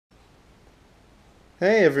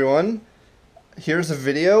Hey everyone, here's a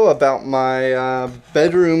video about my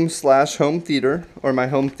bedroom slash home theater, or my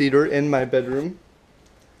home theater in my bedroom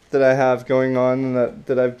that I have going on and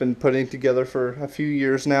that I've been putting together for a few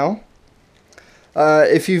years now.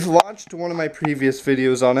 If you've watched one of my previous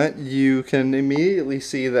videos on it, you can immediately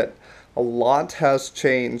see that a lot has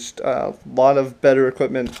changed, a lot of better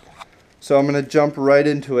equipment, so I'm going to jump right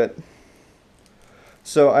into it.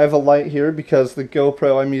 So I have a light here because the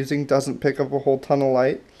GoPro I'm using doesn't pick up a whole ton of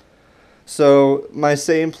light. So my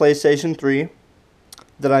same PlayStation 3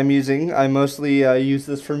 that I'm using, I mostly use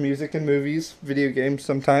this for music and movies, video games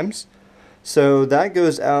sometimes. So that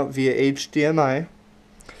goes out via HDMI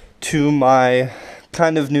to my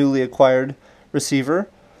kind of newly acquired receiver.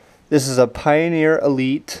 This is a Pioneer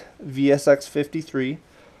Elite VSX53.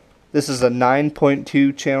 This is a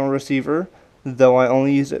 9.2 channel receiver, though I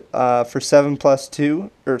only use it for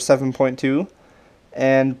 7+2 or 7.2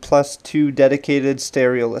 and plus 2 dedicated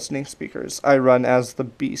stereo listening speakers. I run as the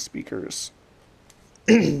B speakers.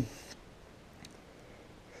 These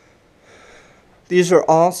are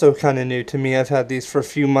also kind of new to me. I've had these for a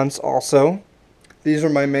few months also. These are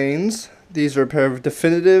my mains. These are a pair of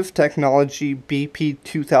Definitive Technology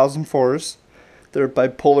BP2004s. They're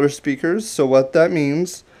bipolar speakers, so what that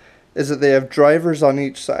means is that they have drivers on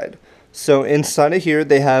each side. So inside of here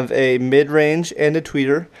they have a mid-range and a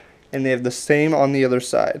tweeter, and they have the same on the other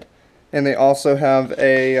side. And they also have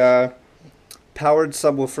a powered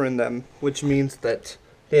subwoofer in them, which means that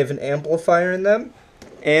they have an amplifier in them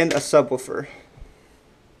and a subwoofer.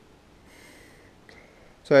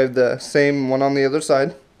 So I have the same one on the other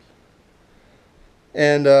side.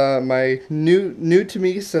 And my new to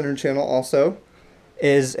me center channel also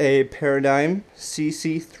is a Paradigm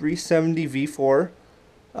CC370 V4.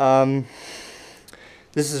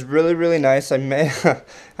 This is really nice. I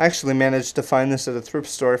actually managed to find this at a thrift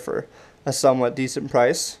store for a somewhat decent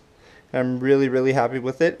price. I'm really happy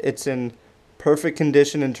with it. It's in perfect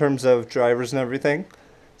condition in terms of drivers and everything.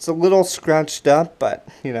 It's a little scratched up, but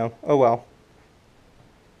you know, oh well.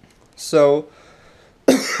 So,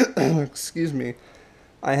 excuse me.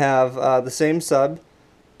 I have the same sub,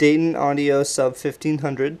 Dayton Audio Sub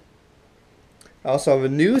 1500. I also have a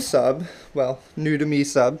new sub, well, new to me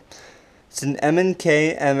sub. It's an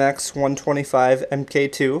M&K MX125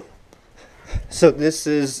 MK2. So this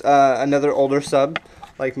is another older sub,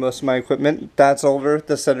 like most of my equipment. That's older,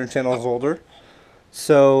 the center channel is older.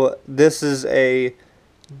 So this is a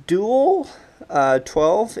dual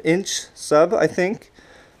 12-inch sub, I think.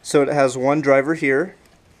 So it has one driver here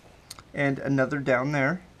and another down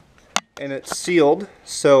there. And it's sealed,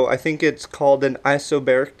 so I think it's called an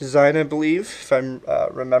isobaric design, I believe, if I'm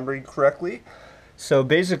remembering correctly. So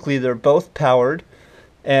basically they're both powered,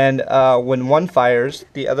 and when one fires,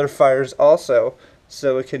 the other fires also,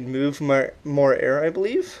 so it can move more air, I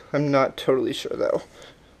believe. I'm not totally sure though.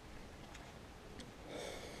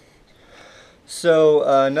 So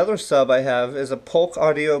another sub I have is a Polk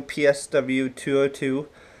Audio PSW 202.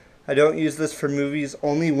 I don't use this for movies,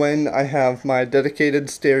 only when I have my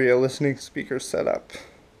dedicated stereo listening speakers set up.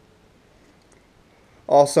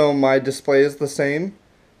 Also, my display is the same.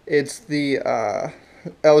 It's the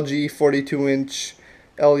LG 42-inch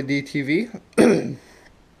LED TV.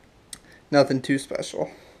 Nothing too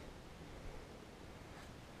special.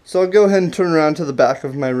 So I'll go ahead and turn around to the back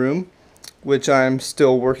of my room, which I'm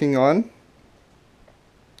still working on.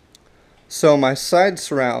 So my side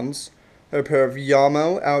surrounds are a pair of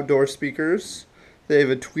Yamo outdoor speakers. They have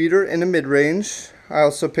a tweeter and a mid-range. I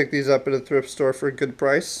also picked these up at a thrift store for a good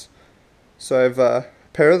price. So I have a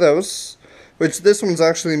pair of those, which this one's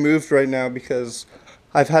actually moved right now because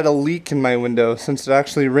I've had a leak in my window since it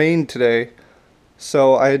actually rained today.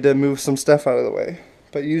 So I had to move some stuff out of the way.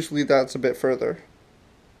 But usually that's a bit further.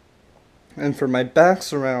 And for my back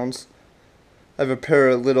surrounds, I have a pair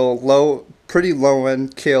of little pretty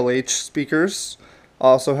low-end KLH speakers. I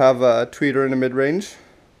also have a tweeter and a mid-range,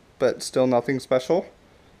 but still nothing special.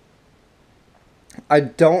 I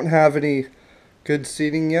don't have any good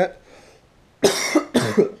seating yet.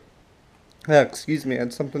 Excuse me, I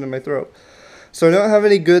had something in my throat. So I don't have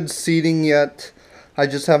any good seating yet. I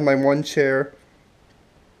just have my one chair.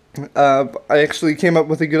 I actually came up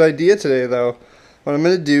with a good idea today, though. What I'm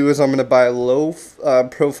going to do is I'm going to buy a low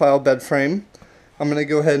profile bed frame. I'm going to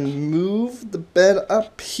go ahead and move the bed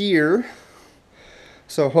up here.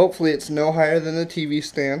 So hopefully it's no higher than the TV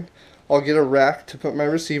stand. I'll get a rack to put my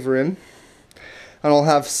receiver in. And I'll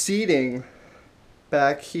have seating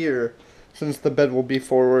back here since the bed will be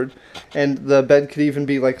forward. And the bed could even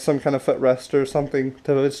be like some kind of footrest or something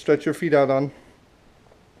to stretch your feet out on.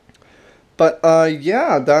 But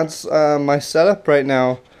yeah, that's my setup right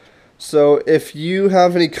now. So if you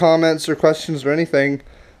have any comments or questions or anything,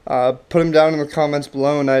 put them down in the comments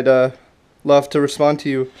below, and I'd love to respond to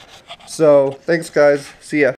you. So thanks, guys. See ya.